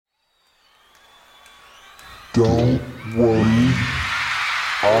Don't worry,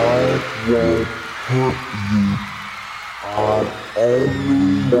 I won't hurt you. I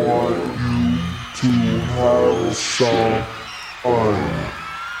only want you to have some fun.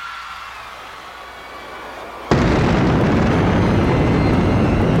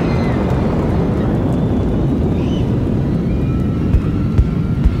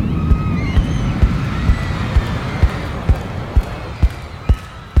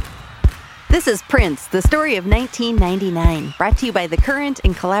 This is Prince, the story of 1999, brought to you by The Current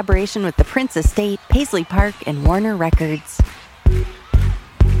in collaboration with the Prince Estate, Paisley Park, and Warner Records.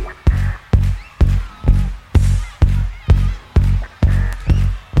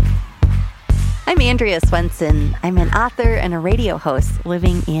 I'm Andrea Swenson. I'm an author and a radio host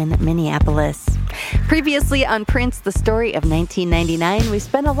living in Minneapolis. Previously on Prince, the story of 1999, we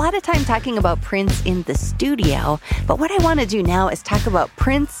spent a lot of time talking about Prince in the studio, but what I want to do now is talk about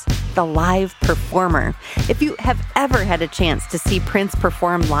Prince, the live performer. If you have ever had a chance to see Prince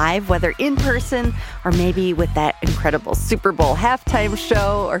perform live, whether in person or maybe with that incredible Super Bowl halftime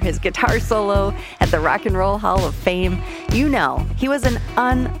show or his guitar solo at the Rock and Roll Hall of Fame, you know he was an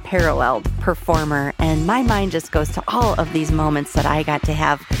unparalleled performer, and my mind just goes to all of these moments that I got to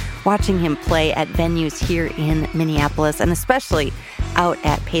have watching him play at venues here in Minneapolis, and especially out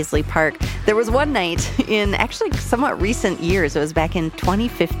at Paisley Park. There was one night in actually somewhat recent years, it was back in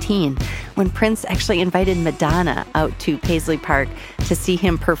 2015, when Prince actually invited Madonna out to Paisley Park to see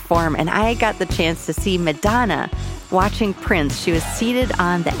him perform, and I got the chance to see Madonna watching Prince. She was seated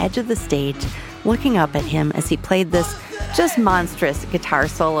on the edge of the stage, looking up at him as he played this just monstrous guitar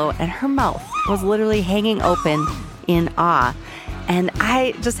solo, and her mouth was literally hanging open in awe. And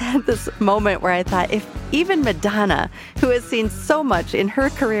I just had this moment where I thought, if even Madonna, who has seen so much in her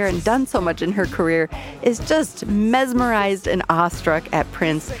career and done so much in her career, is just mesmerized and awestruck at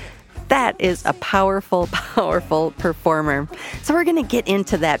Prince, that is a powerful, powerful performer. So we're going to get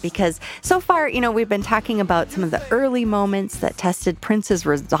into that because so far, we've been talking about some of the early moments that tested Prince's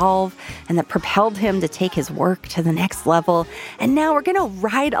resolve and that propelled him to take his work to the next level. And now we're going to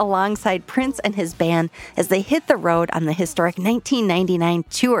ride alongside Prince and his band as they hit the road on the historic 1999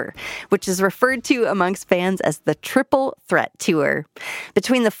 tour, which is referred to amongst fans as the Triple Threat Tour.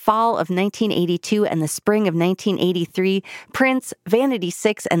 Between the fall of 1982 and the spring of 1983, Prince, Vanity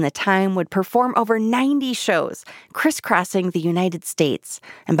 6, and The Time would perform over 90 shows, crisscrossing the United States.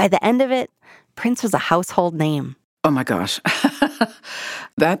 And by the end of it, Prince was a household name. Oh my gosh.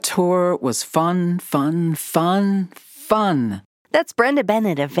 That tour was fun. That's Brenda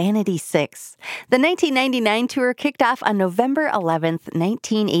Bennett of Vanity 6. The 1999 tour kicked off on November 11th,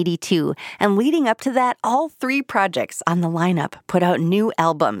 1982, and leading up to that, all three projects on the lineup put out new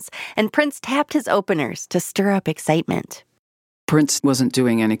albums, and Prince tapped his openers to stir up excitement. Prince wasn't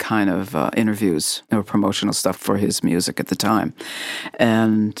doing any kind of interviews or promotional stuff for his music at the time.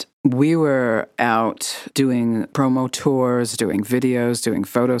 And we were out doing promo tours, doing videos, doing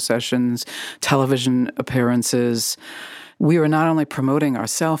photo sessions, television appearances. We were not only promoting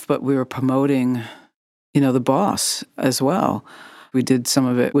ourselves, but we were promoting, the boss as well. We did some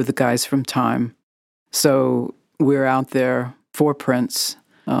of it with the guys from Time. So we were out there for Prince,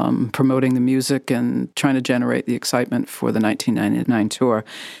 promoting the music and trying to generate the excitement for the 1999 tour.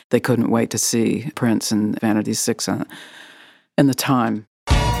 They couldn't wait to see Prince and Vanity 6 in the Time.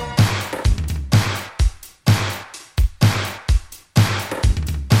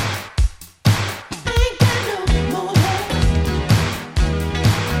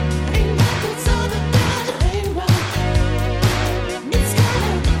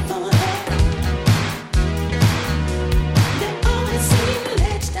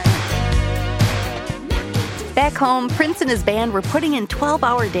 Back home, Prince and his band were putting in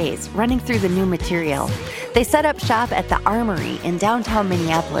 12-hour days running through the new material. They set up shop at the Armory in downtown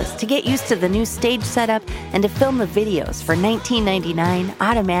Minneapolis to get used to the new stage setup and to film the videos for 1999,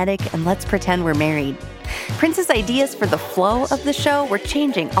 Automatic, and Let's Pretend We're Married. Prince's ideas for the flow of the show were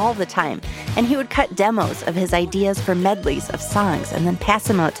changing all the time, and he would cut demos of his ideas for medleys of songs and then pass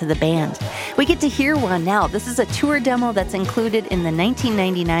them out to the band. We get to hear one now. This is a tour demo that's included in the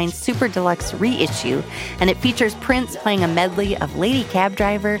 1999 Super Deluxe reissue, and it features Prince playing a medley of Lady Cab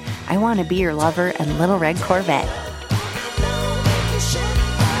Driver, I Wanna Be Your Lover, and Little Red Corvette.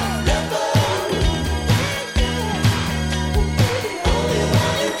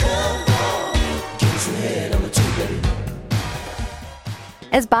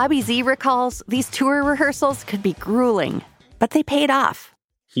 As Bobby Z recalls, these tour rehearsals could be grueling, but they paid off.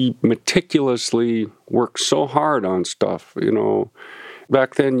 He meticulously worked so hard on stuff,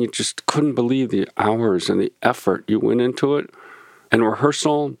 Back then, you just couldn't believe the hours and the effort you went into it. And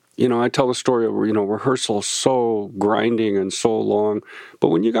rehearsal, I tell the story of, rehearsal so grinding and so long. But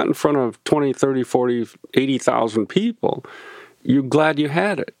when you got in front of 20, 30, 40, 80,000 people, you're glad you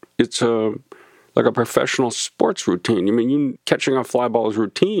had it. It's like a professional sports routine. You catching a fly ball is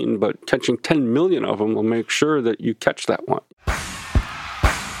routine, but catching 10 million of them will make sure that you catch that one.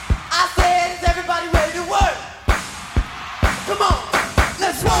 I said, is everybody ready to work? Come on,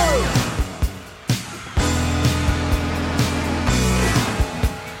 let's work.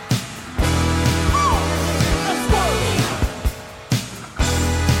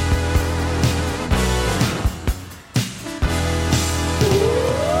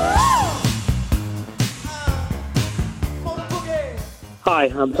 Hi,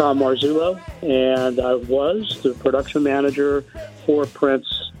 I'm Tom Marzullo, and I was the production manager for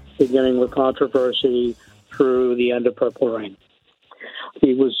Prince, beginning with Controversy through the end of Purple Rain.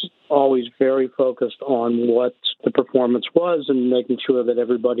 He was always very focused on what the performance was and making sure that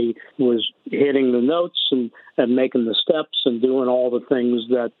everybody was hitting the notes and making the steps and doing all the things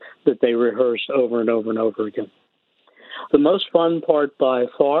that they rehearsed over and over and over again. The most fun part by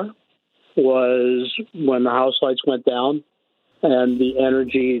far was when the house lights went down and the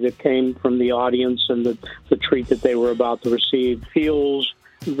energy that came from the audience and the treat that they were about to receive feels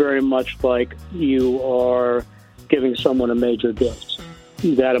very much like you are giving someone a major gift.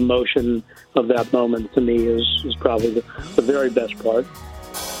 That emotion of that moment to me is probably the very best part.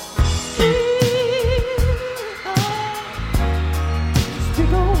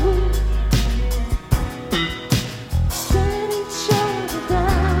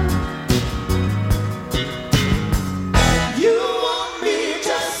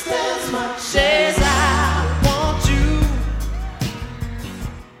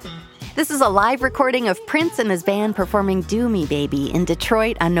 This is a live recording of Prince and his band performing Do Me Baby in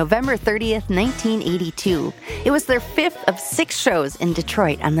Detroit on November 30th, 1982. It was their fifth of 6 shows in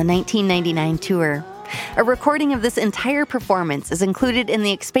Detroit on the 1999 tour. A recording of this entire performance is included in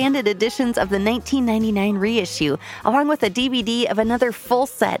the expanded editions of the 1999 reissue, along with a DVD of another full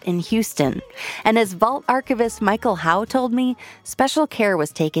set in Houston. And as vault archivist Michael Howe told me, special care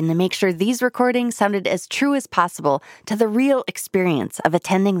was taken to make sure these recordings sounded as true as possible to the real experience of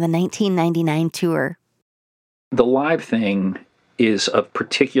attending the 1999 tour. The live thing is of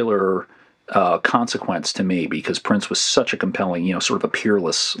particular consequence to me because Prince was such a compelling, sort of a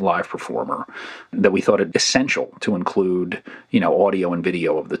peerless live performer that we thought it essential to include, audio and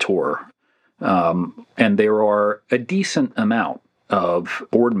video of the tour. And there are a decent amount of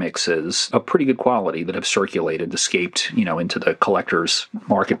board mixes of pretty good quality that have circulated, escaped, into the collector's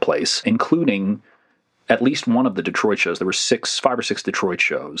marketplace, including at least one of the Detroit shows. There were 5 or 6 Detroit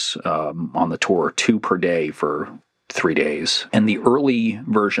shows on the tour, 2 per day for 3 days. And the early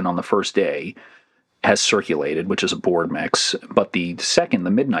version on the first day has circulated, which is a board mix. But the second,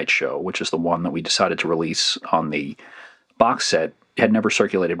 the midnight show, which is the one that we decided to release on the box set, had never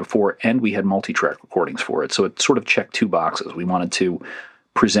circulated before, and we had multi-track recordings for it. So it sort of checked 2 boxes. We wanted to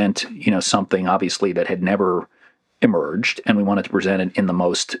present, something obviously that had never emerged, and we wanted to present it in the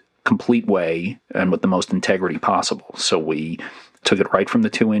most complete way and with the most integrity possible. So we took it right from the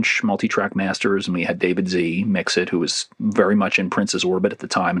 2-inch multi-track masters, and we had David Z mix it, who was very much in Prince's orbit at the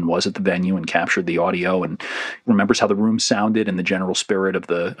time and was at the venue and captured the audio and remembers how the room sounded and the general spirit of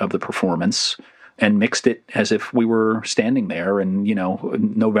the performance, and mixed it as if we were standing there in,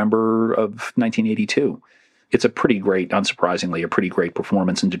 November of 1982. It's a pretty great, unsurprisingly, a pretty great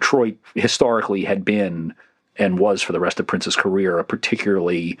performance. And Detroit historically had been, and was for the rest of Prince's career, a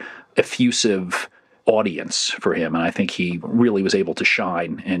particularly effusive audience for him, and I think he really was able to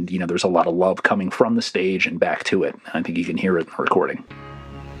shine, and there's a lot of love coming from the stage and back to it. I think you can hear it in the recording.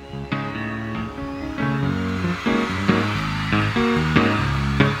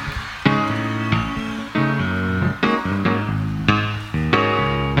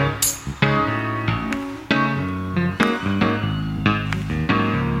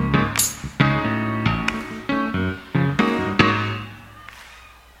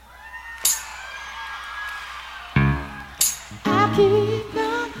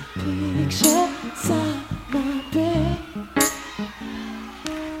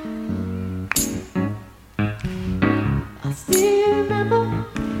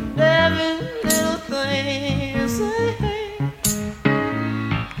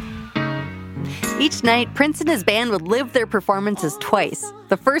 Each night, Prince and his band would live their performances twice.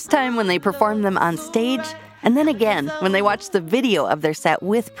 The first time when they performed them on stage, and then again when they watched the video of their set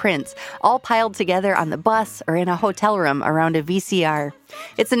with Prince, all piled together on the bus or in a hotel room around a VCR.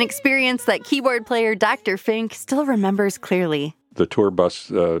 It's an experience that keyboard player Dr. Fink still remembers clearly. The tour bus,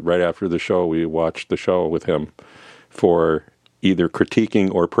 right after the show, we watched the show with him for either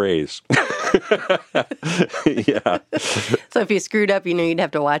critiquing or praise. Yeah. So if you screwed up, you knew you'd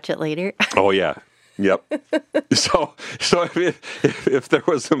have to watch it later. Oh, yeah. Yep. So if there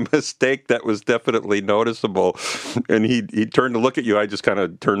was a mistake that was definitely noticeable, and he'd turn to look at you, I just kind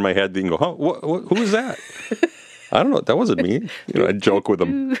of turned my head and go, "Huh? Who is that?" I don't know. That wasn't me. I'd joke with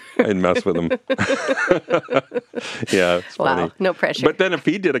him. I'd mess with him. Yeah, it's funny. Wow, no pressure. But then if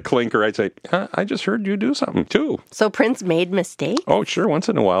he did a clinker, I'd say, I just heard you do something too. So Prince made mistakes? Oh, sure, once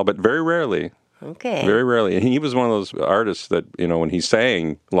in a while, but very rarely. Okay. Very rarely. And he was one of those artists that, when he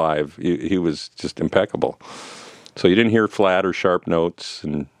sang live, he was just impeccable. So you didn't hear flat or sharp notes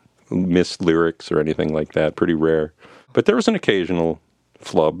and missed lyrics or anything like that. Pretty rare. But there was an occasional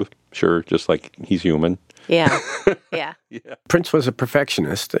flub, sure, just like he's human. Yeah. Yeah. Prince was a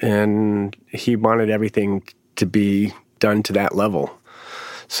perfectionist, and he wanted everything to be done to that level.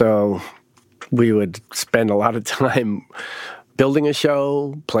 So we would spend a lot of time building a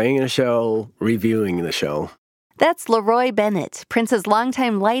show, playing a show, reviewing the show. That's Leroy Bennett, Prince's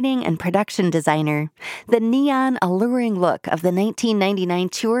longtime lighting and production designer. The neon, alluring look of the 1999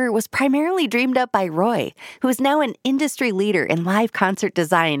 tour was primarily dreamed up by Roy, who is now an industry leader in live concert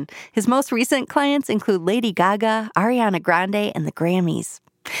design. His most recent clients include Lady Gaga, Ariana Grande, and the Grammys.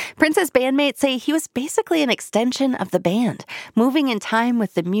 Prince's bandmates say he was basically an extension of the band, moving in time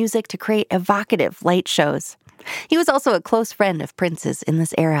with the music to create evocative light shows. He was also a close friend of Prince's in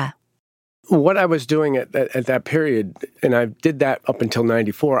this era. What I was doing at that period, and I did that up until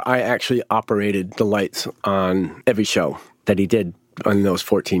 94, I actually operated the lights on every show that he did in those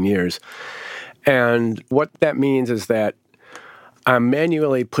 14 years. And what that means is that I'm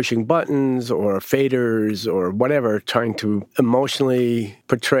manually pushing buttons or faders or whatever, trying to emotionally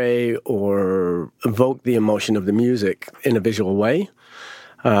portray or evoke the emotion of the music in a visual way.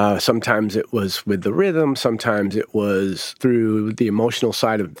 Sometimes it was with the rhythm, sometimes it was through the emotional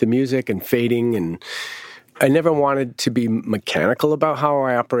side of the music and fading. And I never wanted to be mechanical about how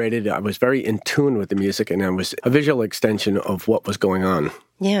I operated. I was very in tune with the music, and I was a visual extension of what was going on.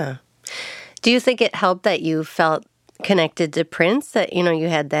 Yeah. Do you think it helped that you felt connected to Prince, that, you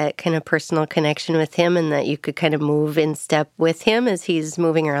had that kind of personal connection with him and that you could kind of move in step with him as he's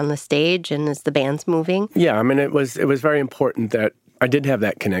moving around the stage and as the band's moving? Yeah, I mean, it was very important that I did have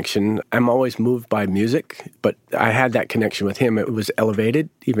that connection. I'm always moved by music, but I had that connection with him. It was elevated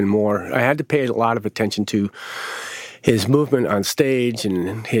even more. I had to pay a lot of attention to his movement on stage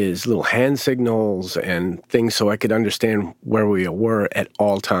and his little hand signals and things so I could understand where we were at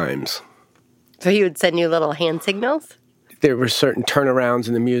all times. So he would send you little hand signals? There were certain turnarounds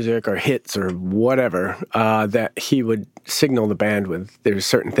in the music or hits or whatever that he would signal the band with. There's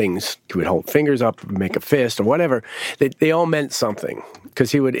certain things. He would hold fingers up, make a fist or whatever. They all meant something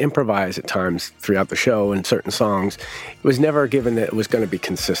because he would improvise at times throughout the show in certain songs. It was never given that it was going to be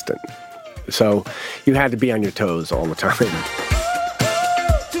consistent. So you had to be on your toes all the time.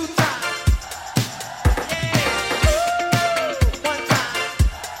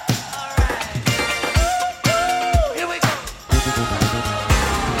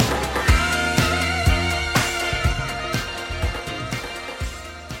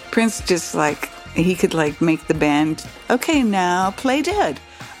 Prince just he could make the band, okay, now play dead.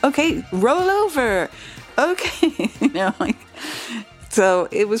 Okay, roll over. Okay, so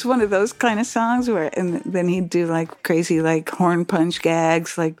it was one of those kind of songs and then he'd do crazy horn punch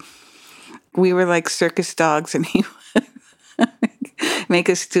gags, we were like circus dogs and he would make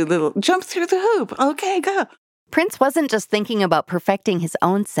us do little jump through the hoop. Okay, go. Prince wasn't just thinking about perfecting his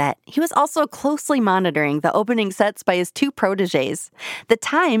own set. He was also closely monitoring the opening sets by his two protégés. The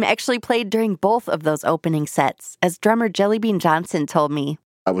Time actually played during both of those opening sets, as drummer Jellybean Johnson told me.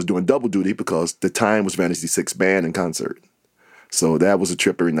 I was doing double duty because The Time was Vanity 6 band in concert. So that was a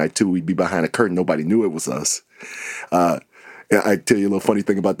trip every night, too. We'd be behind a curtain. Nobody knew it was us. I tell you a little funny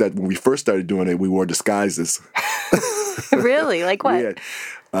thing about that. When we first started doing it, we wore disguises. Really? Like what?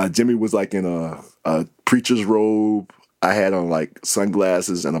 Jimmy was in a preacher's robe. I had on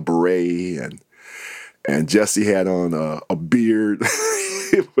sunglasses and a beret, and Jesse had on a beard.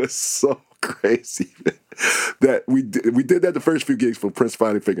 It was so crazy that we did that the first few gigs for Prince.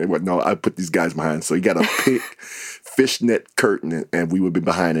 Finally figured, no, I put these guys behind. So he got a pink fishnet curtain, and we would be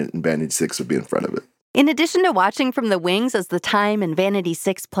behind it, and Vanity 6 would be in front of it. In addition to watching from the wings as The Time and Vanity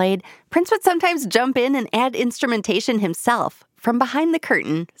 6 played, Prince would sometimes jump in and add instrumentation himself from behind the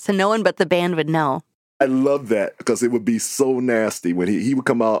curtain so no one but the band would know. I love that because it would be so nasty when he would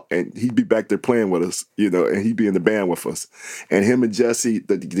come out and he'd be back there playing with us, and he'd be in the band with us. And him and Jesse,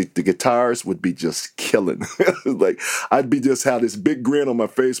 the guitars would be just killing. Like I'd be just have this big grin on my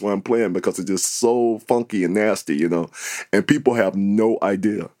face when I'm playing because it's just so funky and nasty, and people have no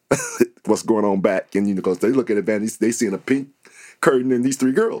idea what's going on back. And, because they look at the band, they seeing a pink curtain and these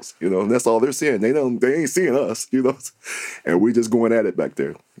three girls, and that's all they're seeing. They ain't seeing us, and we're just going at it back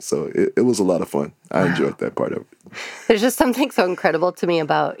there. So it was a lot of fun. I enjoyed that part of it. There's just something so incredible to me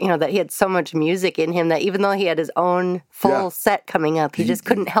about, that he had so much music in him that even though he had his own full set coming up, he just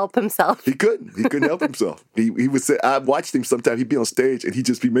couldn't help himself. He couldn't help himself. He would say, I watched him sometimes, he'd be on stage and he'd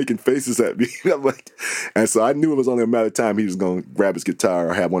just be making faces at me. And so I knew it was only a matter of time he was going to grab his guitar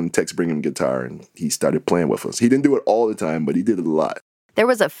or have one of the techs bring him a guitar, and he started playing with us. He didn't do it all the time, but he did it a lot. There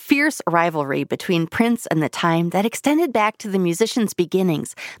was a fierce rivalry between Prince and The Time that extended back to the musicians'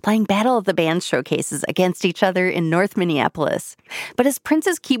 beginnings, playing Battle of the Bands showcases against each other in North Minneapolis. But as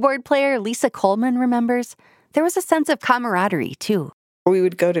Prince's keyboard player Lisa Coleman remembers, there was a sense of camaraderie, too. We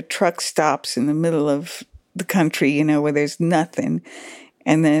would go to truck stops in the middle of the country, where there's nothing,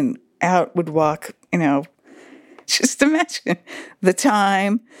 and then out would walk, just imagine The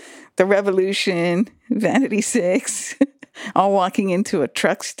Time, The Revolution, Vanity 6, all walking into a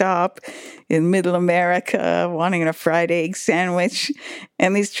truck stop in middle America, wanting a fried egg sandwich.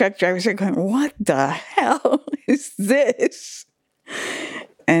 And these truck drivers are going, what the hell is this?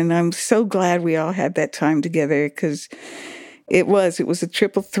 And I'm so glad we all had that time together because it was a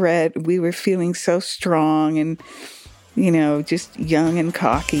triple threat. We were feeling so strong and, just young and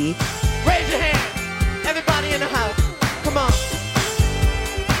cocky. Raise your hand, everybody in the house. Come on.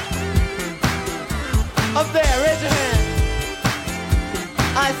 Up there, raise your hand.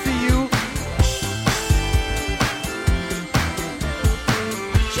 I see you.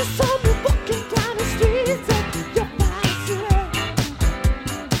 She saw me walking down the streets of your city.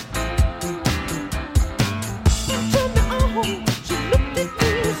 She turned me on, she looked at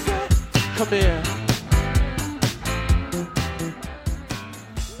me and said, come here.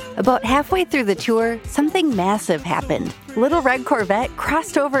 About halfway through the tour, something massive happened. Little Red Corvette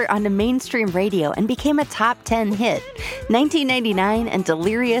crossed over onto mainstream radio and became a top 10 hit. 1999 and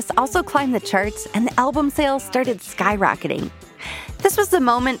Delirious also climbed the charts, and the album sales started skyrocketing. This was the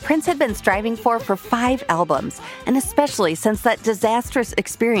moment Prince had been striving for 5 albums, and especially since that disastrous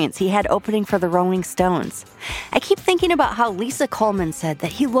experience he had opening for the Rolling Stones. I keep thinking about how Lisa Coleman said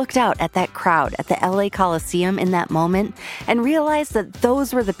that he looked out at that crowd at the LA Coliseum in that moment and realized that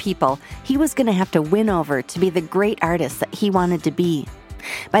those were the people he was going to have to win over to be the great artist that he wanted to be.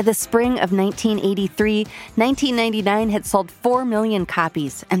 By the spring of 1983, 1999 had sold 4 million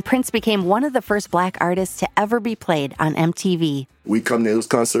copies, and Prince became one of the first black artists to ever be played on MTV. We come to those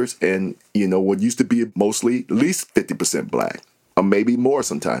concerts and, what used to be mostly at least 50% black, or maybe more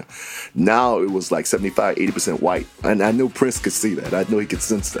sometimes. Now it was like 75, 80% white. And I know Prince could see that. I know he could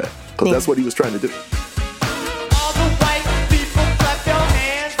sense that because that's what he was trying to do. All the white people, clap your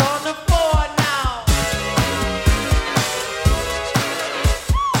hands on the floor now.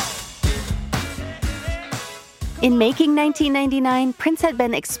 In making 1999, Prince had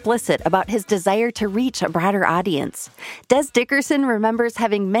been explicit about his desire to reach a broader audience. Des Dickerson remembers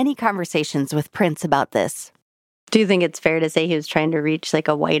having many conversations with Prince about this. Do you think it's fair to say he was trying to reach like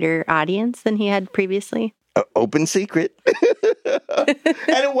a wider audience than he had previously? Open secret. And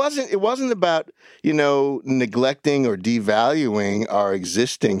it wasn't about, neglecting or devaluing our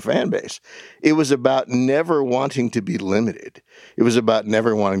existing fan base. It was about never wanting to be limited. It was about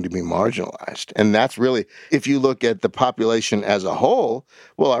never wanting to be marginalized. And that's really, if you look at the population as a whole,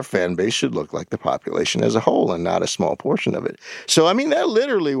 well, our fan base should look like the population as a whole and not a small portion of it. So, that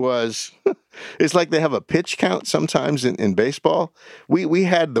literally was, it's like they have a pitch count sometimes in baseball. We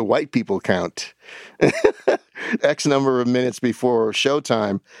had the white people count. X number of minutes before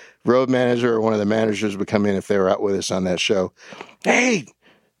showtime, road manager or one of the managers would come in if they were out with us on that show. Hey,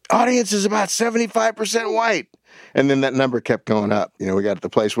 audience is about 75% white. And then that number kept going up. We got to the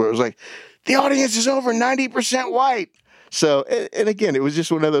place where it was like, the audience is over 90% white. So, and again, it was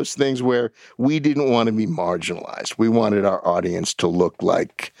just one of those things where we didn't want to be marginalized. We wanted our audience to look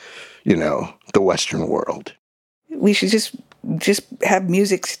like, the Western world. We should just have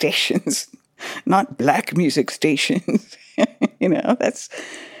music stations, not black music stations. That's,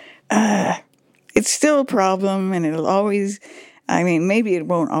 it's still a problem, and it'll always, maybe it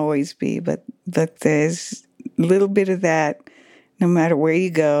won't always be, but there's a little bit of that no matter where you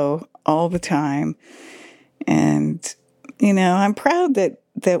go, all the time. And, I'm proud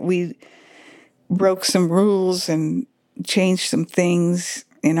that we broke some rules and changed some things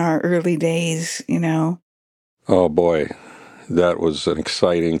in our early days, you know. Oh boy, that was an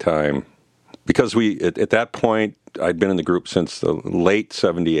exciting time. Because at that point, I'd been in the group since the late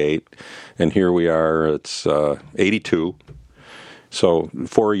 78, and here we are, it's 82. So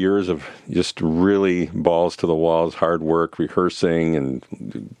 4 years of just really balls to the walls, hard work, rehearsing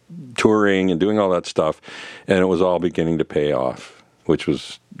and touring and doing all that stuff. And it was all beginning to pay off, which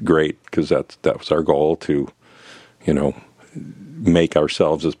was great because that was our goal to, make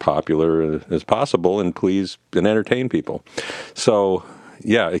ourselves as popular as possible and please and entertain people. So,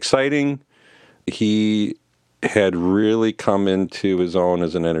 yeah, exciting. He had really come into his own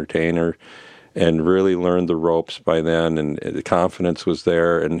as an entertainer and really learned the ropes by then, and the confidence was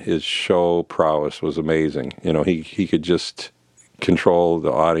there, and his show prowess was amazing. He could just control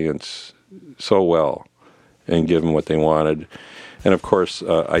the audience so well and give them what they wanted. And of course,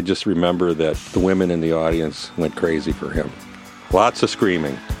 I just remember that the women in the audience went crazy for him. Lots of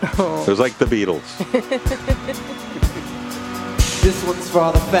screaming. Oh. It was like the Beatles. This one's for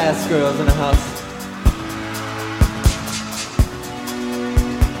all the fast girls in the house.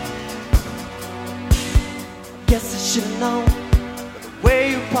 Guess I should've known by the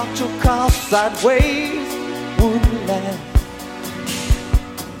way you parked your car sideways wouldn't last.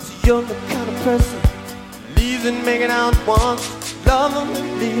 So you're the kind of person leaves and making out once, love them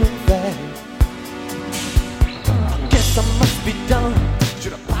and leave them fast. Guess I must be done.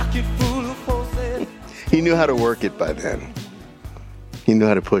 Should a pocket full of horses. He knew how to work it by then. He knew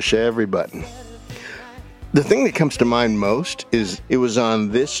how to push every button. The thing that comes to mind most is it was on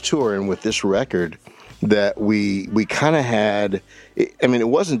this tour and with this record that we kind of had, I mean, it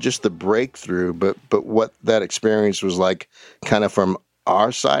wasn't just the breakthrough, but what that experience was like kind of from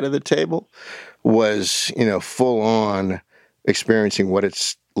our side of the table was, full on experiencing what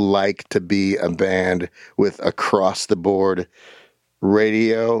it's like to be a band with across the board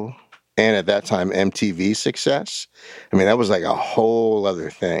radio and at that time MTV success. I mean, that was like a whole other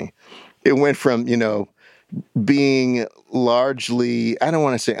thing. It went from, being largely, I don't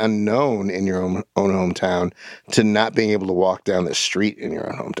want to say unknown in your own hometown, to not being able to walk down the street in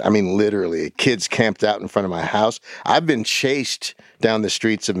your own hometown. I mean, literally, kids camped out in front of my house. I've been chased down the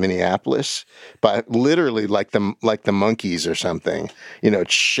streets of Minneapolis by literally like the monkeys or something,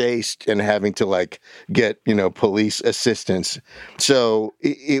 chased and having to get, police assistance. So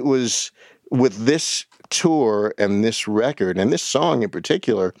it was with this tour and this record and this song in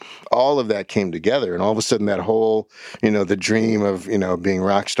particular, all of that came together, and all of a sudden that whole, the dream of, being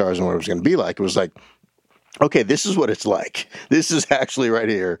rock stars and what it was going to be like, it was like, okay, this is what it's like. This is actually right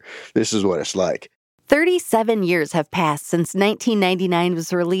here. This is what it's like. 37 years have passed since 1999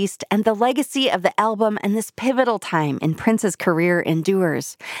 was released, and the legacy of the album and this pivotal time in Prince's career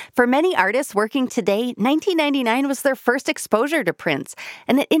endures. For many artists working today, 1999 was their first exposure to Prince,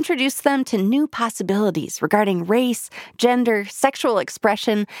 and it introduced them to new possibilities regarding race, gender, sexual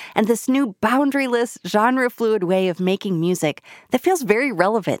expression, and this new boundaryless, genre-fluid way of making music that feels very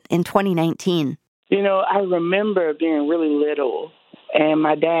relevant in 2019. I remember being really little, and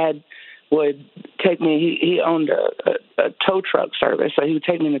my dad would take me, he owned a tow truck service, so he would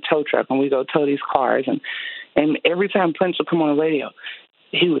take me in a tow truck and we'd go tow these cars. And every time Prince would come on the radio,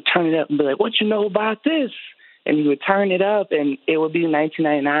 he would turn it up and be like, "What you know about this?" And he would turn it up and it would be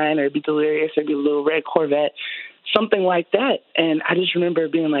 1999 or it'd be Delirious or it'd be a little red Corvette, something like that. And I just remember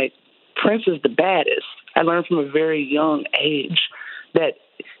being like, Prince is the baddest. I learned from a very young age that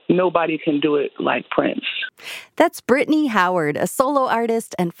nobody can do it like Prince. That's Brittany Howard, a solo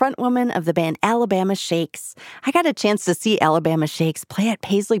artist and frontwoman of the band Alabama Shakes. I got a chance to see Alabama Shakes play at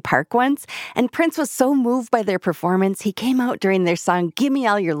Paisley Park once, and Prince was so moved by their performance, he came out during their song Give Me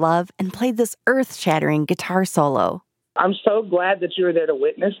All Your Love and played this earth-shattering guitar solo. I'm so glad that you were there to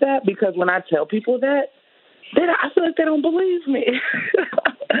witness that, because when I tell people that, I feel like they don't believe me.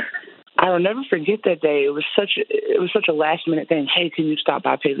 I will never forget that day. It was such a last minute thing. Hey, can you stop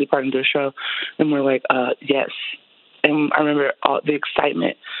by Paisley Park and do a show? And we're like, yes. And I remember all the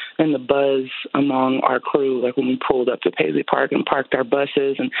excitement and the buzz among our crew, like when we pulled up to Paisley Park and parked our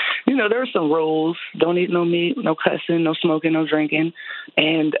buses. And, there were some rules. Don't eat no meat, no cussing, no smoking, no drinking.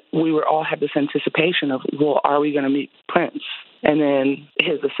 And we were all had this anticipation of, well, are we going to meet Prince? And then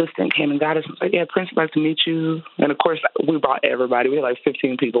his assistant came and got us and was like, "Yeah, Prince would like to meet you." And of course, we brought everybody. We had like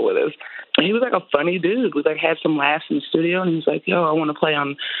 15 people with us. And he was like a funny dude. We had some laughs in the studio, and he was like, "Yo, I want to play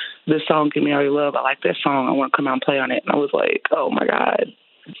on this song, Give Me All Your Love. I like that song. I want to come out and play on it." And I was like, oh my God.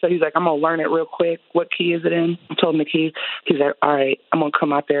 So he's like, "I'm going to learn it real quick. What key is it in?" I told him the key. He's like, "All right, I'm going to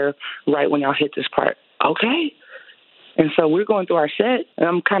come out there right when y'all hit this part." Okay. And so we're going through our set, and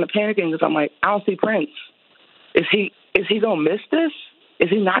I'm kind of panicking because I'm like, I don't see Prince. Is he going to miss this? is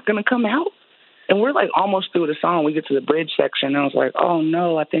he not going to come out? And we're like almost through the song. We get to the bridge section, and I was like, oh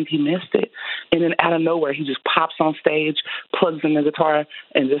no, I think he missed it. And then out of nowhere, he just pops on stage, plugs in the guitar,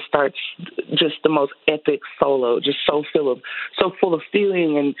 and just starts just the most epic solo, just so full of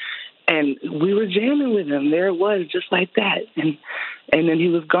feeling. And we were jamming with him. There it was, just like that. And then he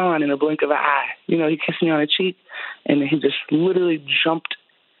was gone in a blink of an eye. You know, he kissed me on the cheek, and then he just literally jumped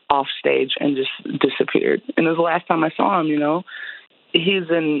off stage and just disappeared. And it was the last time I saw him, you know. He's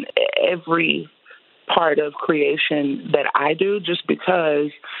in every part of creation that I do, just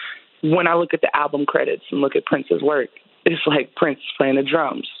because when I look at the album credits and look at Prince's work, it's like Prince playing the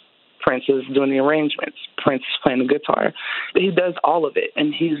drums, Prince is doing the arrangements, Prince is playing the guitar. He does all of it,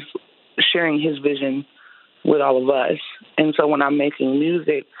 and he's sharing his vision with all of us. And so when I'm making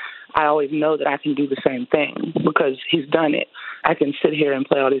music, I always know that I can do the same thing because he's done it. I can sit here and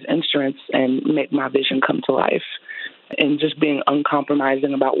play all these instruments and make my vision come to life, and just being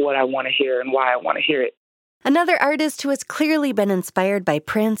uncompromising about what I want to hear and why I want to hear it. Another artist who has clearly been inspired by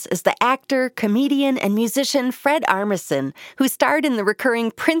Prince is the actor, comedian, and musician Fred Armisen, who starred in the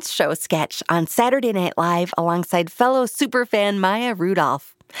recurring Prince Show sketch on Saturday Night Live alongside fellow superfan Maya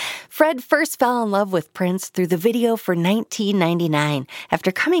Rudolph. Fred first fell in love with Prince through the video for 1999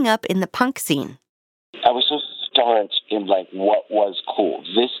 after coming up in the punk scene. I was so starched in like what was cool.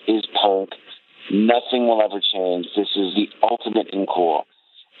 This is punk. Nothing will ever change. This is the ultimate in cool.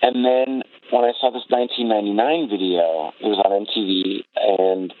 And then when I saw this 1999 video, it was on MTV,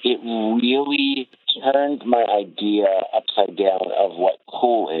 and it really turned my idea upside down of what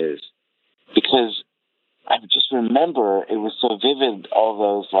cool is. Because I just remember it was so vivid, all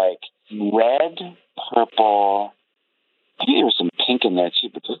those like red, purple, maybe there was some pink in there too,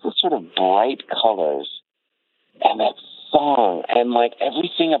 but just the sort of bright colors. And that song, and like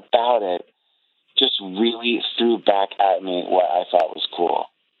everything about it, just really threw back at me what I thought was cool.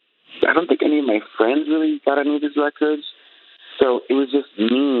 I don't think any of my friends really got any of his records, so it was just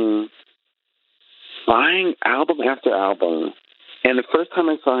me buying album after album. And the first time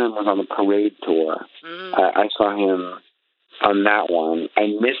I saw him was on the Parade tour. I saw him on that one. I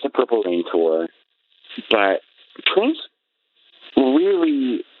missed the Purple Rain tour, but Prince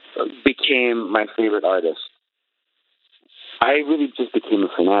really became my favorite artist. I really just became a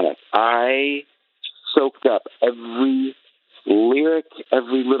fanatic. I soaked up every lyric,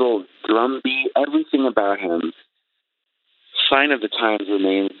 every little drum beat, everything about him. Sign of the Times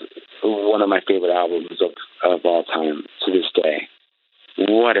remains one of my favorite albums of all time to this day.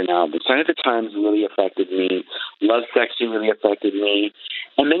 What an album. Sign of the Times really affected me. Love Sexy really affected me.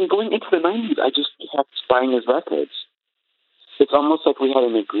 And then going into the 90s, I just kept buying his records. It's almost like we had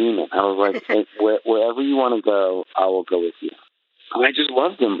an agreement. I was like, wherever you want to go, I will go with you. And I just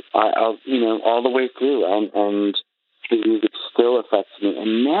loved him, all the way through. And his music still affects me.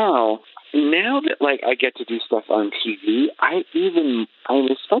 And now that like I get to do stuff on TV, I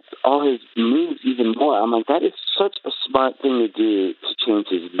respect all his moves even more. I'm like, that is such a smart thing to do, to change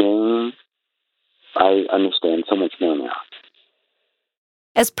his name. I understand so much more now.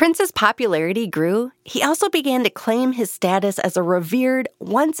 As Prince's popularity grew, he also began to claim his status as a revered,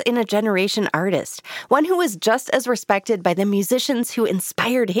 once-in-a-generation artist, one who was just as respected by the musicians who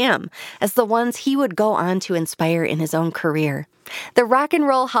inspired him as the ones he would go on to inspire in his own career. The Rock and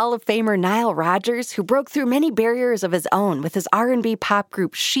Roll Hall of Famer Nile Rodgers, who broke through many barriers of his own with his R&B pop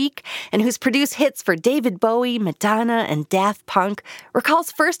group Chic, and who's produced hits for David Bowie, Madonna, and Daft Punk, recalls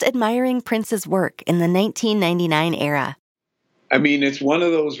first admiring Prince's work in the 1999 era. I mean, it's one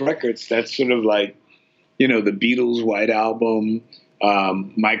of those records that's sort of like, the Beatles' White Album,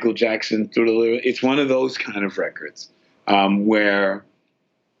 Michael Jackson, Thriller. It's one of those kind of records where,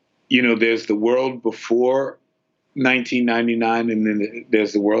 there's the world before 1999 and then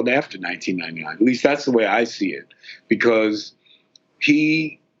there's the world after 1999. At least that's the way I see it, because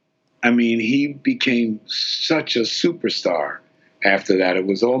he became such a superstar after that. It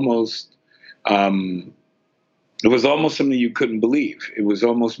was almost something you couldn't believe. It was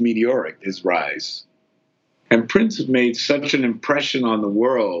almost meteoric, his rise. And Prince made such an impression on the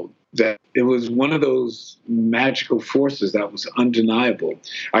world that it was one of those magical forces that was undeniable.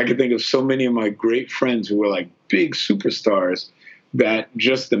 I could think of so many of my great friends who were like big superstars that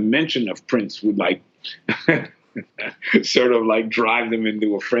just the mention of Prince would like sort of like drive them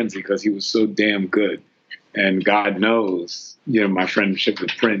into a frenzy because he was so damn good. And God knows, my friendship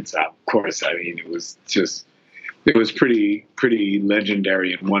with Prince, of course, it was pretty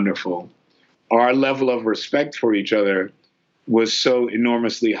legendary and wonderful. Our level of respect for each other was so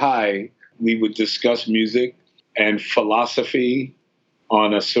enormously high. We would discuss music and philosophy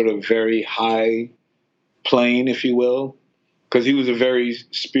on a sort of very high plane, if you will. because he was a very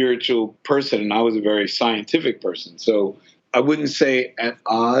spiritual person and I was a very scientific person. So I wouldn't say at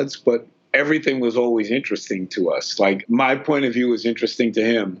odds, but everything was always interesting to us. Like my point of view was interesting to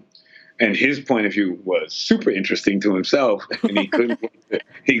him, and his point of view was super interesting to himself, and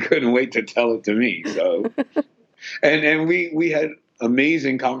he couldn't wait to tell it to me. So, and we had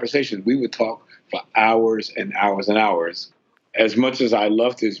amazing conversations. We would talk for hours and hours and hours. As much as I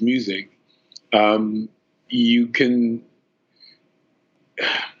loved his music,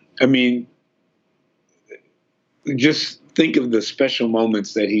 just think of the special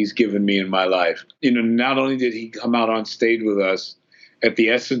moments that he's given me in my life. Not only did he come out on stage with us at the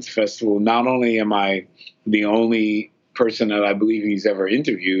Essence Festival, not only am I the only person that I believe he's ever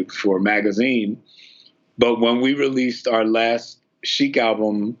interviewed for a magazine, but when we released our last Chic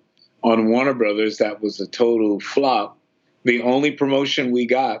album on Warner Brothers, that was a total flop. The only promotion we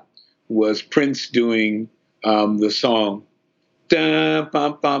got was Prince doing the song, "Da,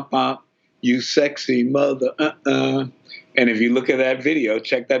 bum, bum, bum, you sexy mother, And if you look at that video,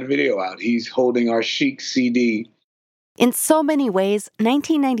 check that video out. He's holding our Chic CD. In so many ways,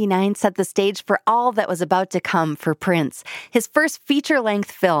 1999 set the stage for all that was about to come for Prince. His first feature-length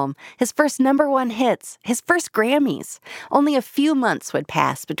film, his first #1 hits, his first Grammys. Only a few months would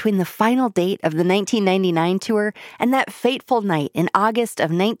pass between the final date of the 1999 tour and that fateful night in August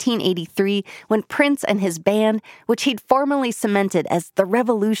of 1983 when Prince and his band, which he'd formally cemented as The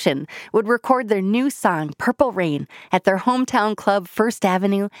Revolution, would record their new song, Purple Rain, at their hometown club First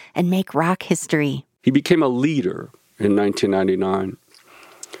Avenue and make rock history. He became a leader in 1999.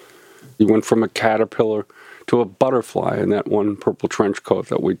 He went from a caterpillar to a butterfly in that one purple trench coat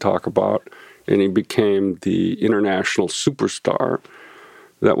that we talk about, and he became the international superstar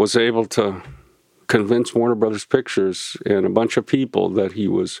that was able to convince Warner Brothers Pictures and a bunch of people that he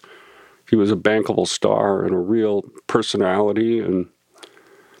was a bankable star and a real personality, and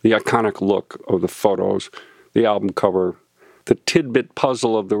the iconic look of the photos, the album cover, the tidbit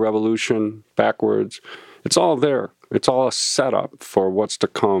puzzle of The Revolution backwards. It's all there. It's all a setup for what's to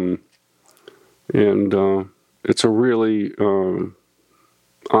come. And it's a really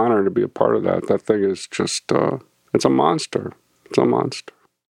honor to be a part of that. That thing is just, it's a monster. It's a monster.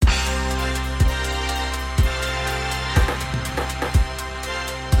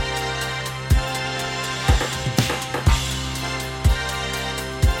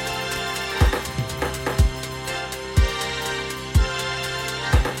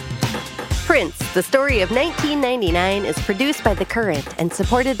 Prince, the Story of 1999 is produced by The Current and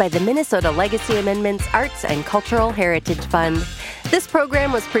supported by the Minnesota Legacy Amendments Arts and Cultural Heritage Fund. This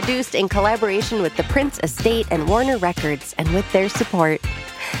program was produced in collaboration with the Prince Estate and Warner Records and with their support.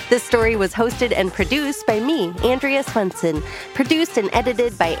 This story was hosted and produced by me, Andrea Swenson, produced and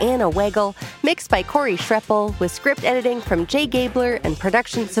edited by Anna Weigel, mixed by Corey Schreppel, with script editing from Jay Gabler and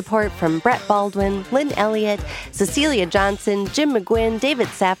production support from Brett Baldwin, Lynn Elliott, Cecilia Johnson, Jim McGuinn, David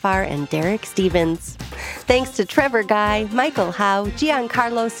Safar, and Derek Stevens. Thanks to Trevor Guy, Michael Howe,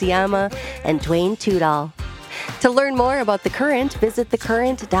 Giancarlo Siama, and Dwayne Tudall. To learn more about The Current, visit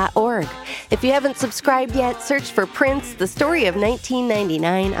thecurrent.org. If you haven't subscribed yet, search for Prince, The Story of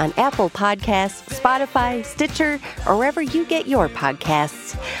 1999 on Apple Podcasts, Spotify, Stitcher, or wherever you get your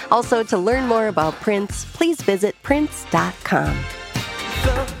podcasts. Also, to learn more about Prince, please visit prince.com.